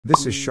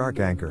This is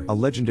Shark Anchor, a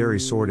legendary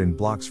sword in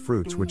Blox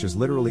fruits which is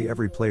literally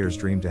every player's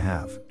dream to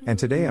have. And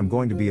today I'm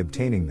going to be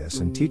obtaining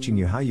this and teaching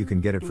you how you can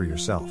get it for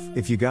yourself.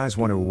 If you guys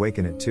want to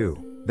awaken it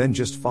too, then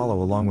just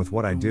follow along with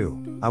what I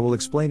do. I will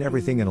explain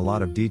everything in a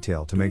lot of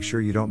detail to make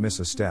sure you don't miss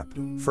a step.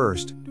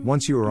 First,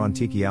 once you are on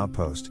Tiki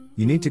Outpost,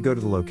 you need to go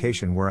to the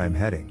location where I'm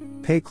heading.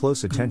 Pay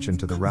close attention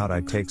to the route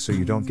I take so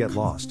you don't get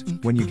lost.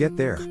 When you get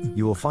there,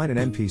 you will find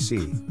an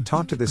NPC,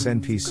 talk to this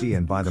NPC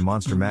and buy the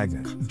monster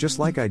magnet. Just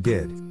like I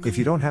did, if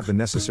you don't have the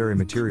necessary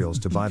materials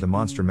to buy the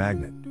monster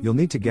magnet, you'll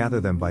need to gather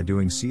them by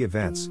doing sea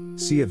events.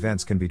 Sea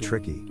events can be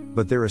tricky,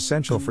 but they're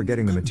essential for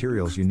getting the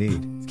materials you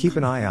need. Keep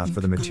an eye out for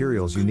the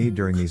materials you need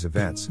during these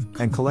events,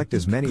 and collect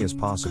as many as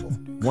possible.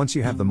 Once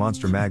you have the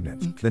monster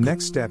magnet, the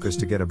next step is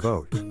to get a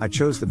boat. I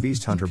chose the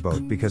Beast Hunter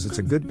boat because it's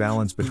a good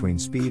balance between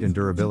speed and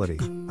durability.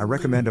 I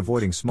recommend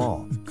avoiding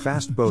small,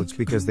 fast boats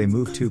because they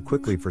move too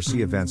quickly for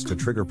sea events to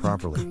trigger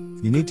properly.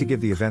 You need to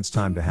give the events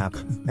time to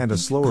happen, and a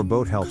slower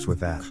boat helps with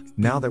that.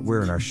 Now that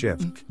we're in our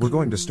ship, we're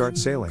going to start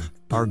sailing.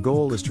 Our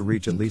goal is to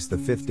reach at least the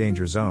 5th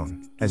danger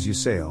zone. As you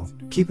sail,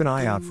 keep an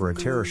eye out for a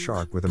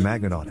Terrorshark with a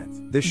magnet on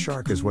it. This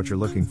shark is what you're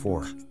looking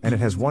for, and it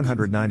has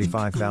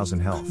 195,000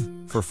 health.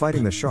 For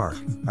fighting the shark,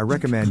 I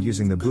recommend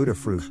using the Buddha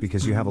fruit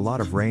because you have a lot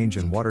of range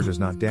and water does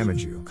not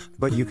damage you.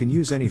 But you can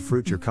use any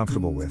fruit you're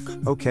comfortable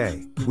with.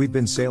 Okay, we've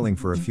been sailing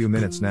for a few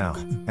minutes now,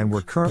 and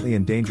we're currently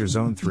in danger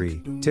zone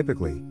 3.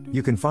 Typically,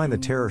 you can find the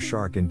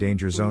Terrorshark in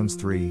danger zones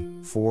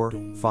 3, 4,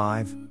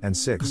 5, and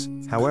 6.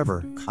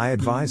 However, I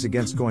advise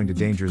against going to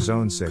danger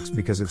zone 6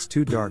 because it's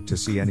too dark to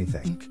see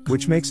anything,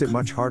 which makes it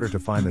much harder to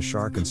find the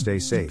shark and stay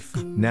safe.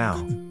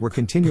 Now, we're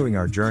continuing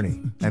our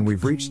journey, and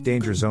we've reached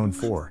danger zone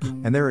 4,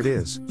 and there it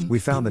is. We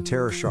found the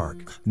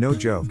Terrorshark. No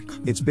joke,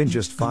 it's been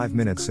just 5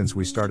 minutes since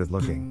we started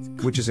looking,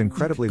 which is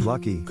incredibly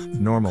lucky.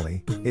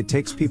 Normally, it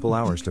takes people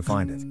hours to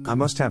find it. I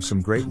must have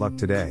some great luck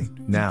today.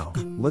 Now,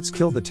 let's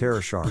kill the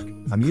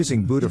Terrorshark. I'm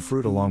using Buddha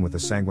fruit along with the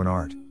Sanguine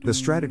art. The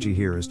strategy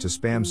here is to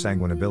spam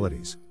Sanguine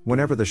abilities.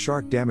 Whenever the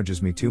shark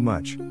damages me too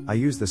much, I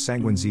use the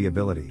Sanguine Z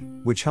ability,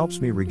 which helps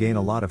me regain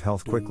a lot of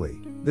health quickly.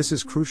 This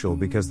is crucial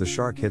because the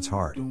shark hits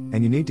hard,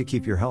 and you need to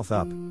keep your health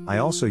up. I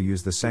also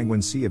use the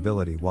Sanguine C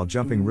ability while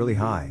jumping really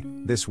high.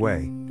 This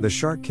way, the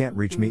shark can't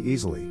reach me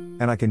easily,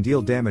 and I can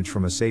deal damage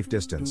from a safe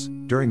distance.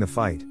 During the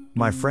fight,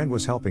 my friend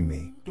was helping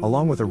me,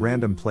 along with a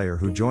random player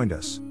who joined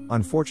us.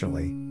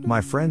 Unfortunately,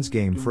 my friend's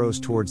game froze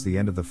towards the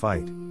end of the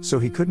fight, so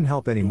he couldn't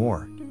help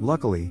anymore.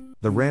 Luckily,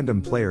 the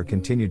random player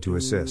continued to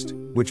assist,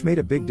 which made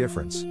a big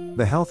difference.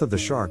 The health of the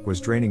shark was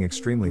draining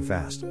extremely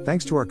fast,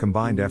 thanks to our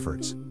combined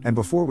efforts, and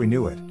before we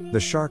knew it, the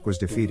shark was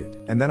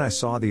defeated. And then I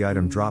saw the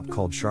item drop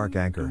called Shark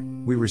Anchor.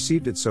 We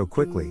received it so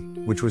quickly,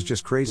 which was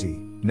just crazy.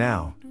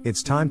 Now,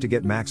 it's time to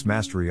get max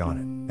mastery on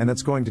it, and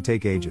that's going to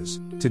take ages.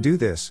 To do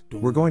this,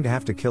 we're going to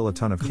have to kill a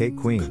ton of cake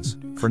queens.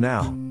 For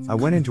now, I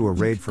went into a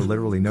raid for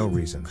literally no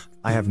reason.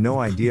 I have no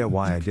idea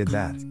why I did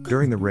that.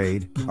 During the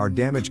raid, our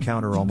damage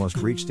counter almost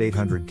reached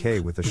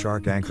 800k with the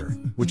Shark Anchor,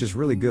 which is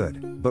really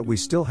good, but we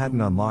still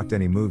hadn't unlocked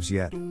any moves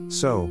yet.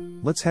 So,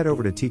 let's head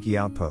over to Tiki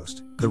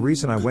Outpost. The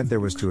reason I went there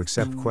was to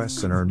accept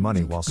quests and earn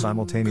money while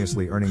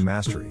simultaneously earning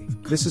mastery.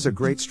 This is a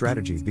great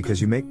strategy because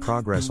you make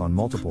progress on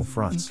multiple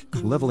fronts,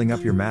 leveling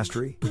up your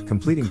mastery,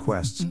 completing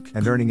quests,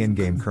 and earning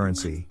in-game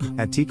currency.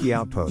 At Tiki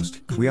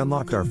Outpost, we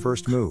unlocked our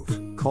first move,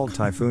 called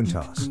Typhoon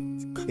Toss.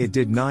 It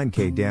did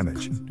 9k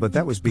damage, but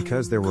that was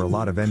because there were a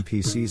lot of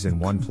NPCs in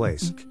one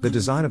place. The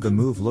design of the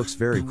move looks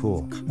very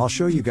cool. I'll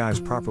show you guys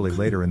properly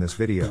later in this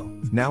video.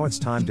 Now it's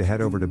time to head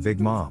over to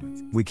Big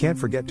Mom. We can't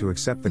forget to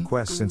accept the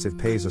quest since it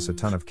pays us a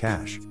ton of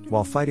cash.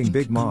 While fighting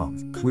Big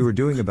Mom, we were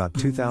doing about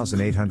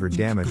 2,800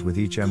 damage with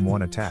each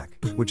M1 attack,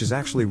 which is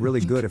actually really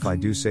good if I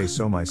do say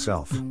so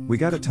myself. We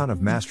got a ton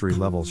of mastery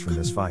levels from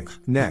this fight.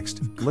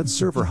 Next, let's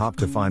server hop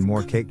to find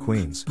more cake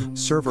queens.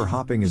 Server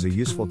hopping is a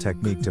useful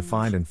technique to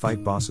find and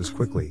fight bosses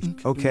quickly.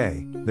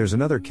 Okay, there's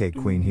another cake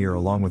queen here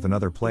along with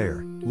another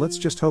player. Let's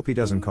just hope he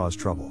doesn't cause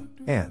trouble.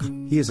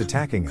 And he is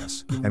attacking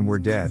us, and we're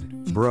dead.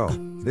 Bro,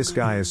 this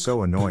guy is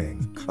so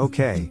annoying.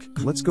 Okay,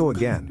 let's go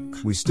again.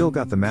 We still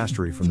got the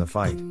mastery from the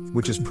fight,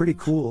 which is pretty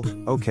cool.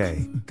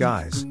 Okay,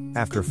 guys,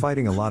 after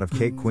fighting a lot of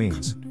cake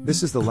queens,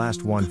 this is the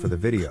last one for the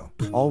video.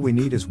 All we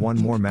need is one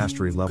more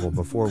mastery level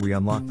before we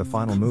unlock the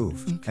final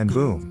move, and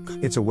boom,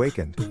 it's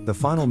awakened. The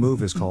final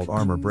move is called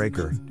Armor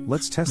Breaker.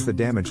 Let's test the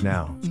damage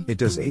now. It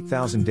does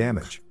 8,000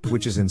 damage,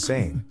 which is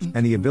insane,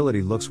 and the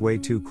ability looks way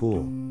too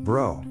cool.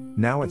 Bro,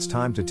 now it's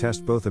time to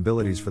test both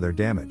abilities for their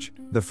damage.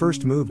 The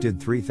first move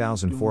did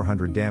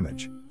 3,400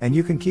 damage, and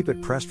you can keep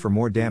it pressed for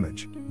more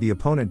damage. The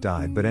opponent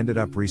died but ended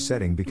up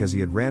resetting because he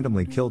had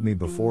randomly killed me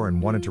before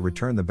and wanted to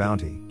return the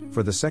bounty.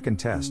 For the second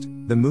test,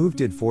 the move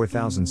did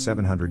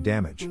 4,700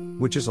 damage,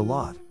 which is a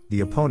lot.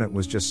 The opponent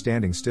was just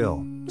standing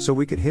still, so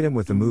we could hit him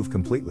with the move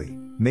completely,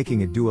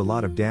 making it do a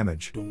lot of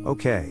damage.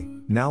 Okay,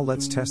 now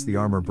let's test the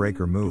Armor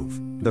Breaker move.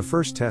 The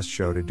first test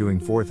showed it doing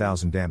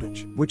 4,000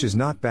 damage, which is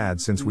not bad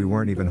since we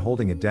weren't even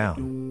holding it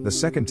down. The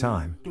second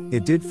time,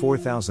 it did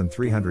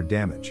 4,300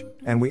 damage,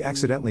 and we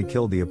accidentally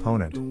killed the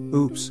opponent.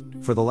 Oops,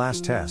 For the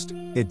last test,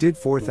 it did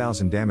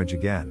 4000 damage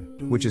again,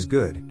 which is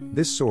good.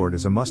 This sword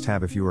is a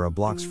must-have if you are a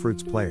Blox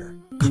Fruits player.